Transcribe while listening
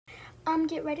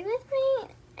get ready with me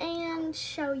and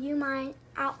show you my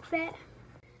outfit.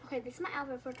 Okay, this is my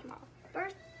outfit for tomorrow.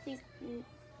 First, these new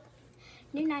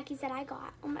Nikes that I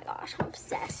got. Oh my gosh, I'm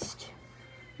obsessed.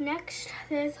 Next,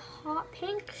 this hot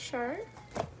pink shirt.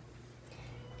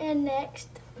 And next,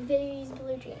 these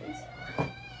blue jeans.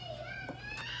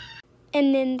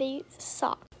 And then these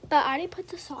socks. But I already put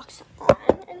the socks on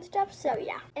and stuff, so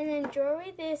yeah. And then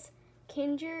jewelry, this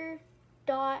Kinder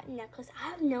dot necklace. I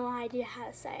have no idea how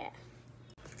to say it.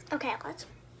 Okay, let's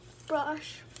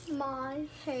brush my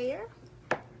hair.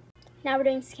 Now we're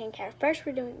doing skincare. First,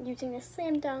 we're using this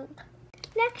Slam Dunk.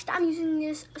 Next, I'm using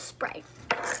this spray.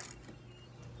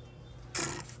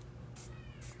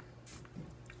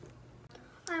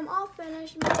 I'm all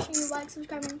finished. Make sure you like,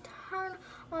 subscribe, and turn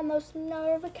on those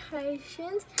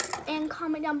notifications. And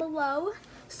comment down below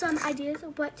some ideas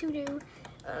of what to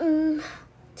do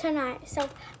tonight. So,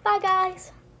 bye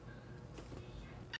guys.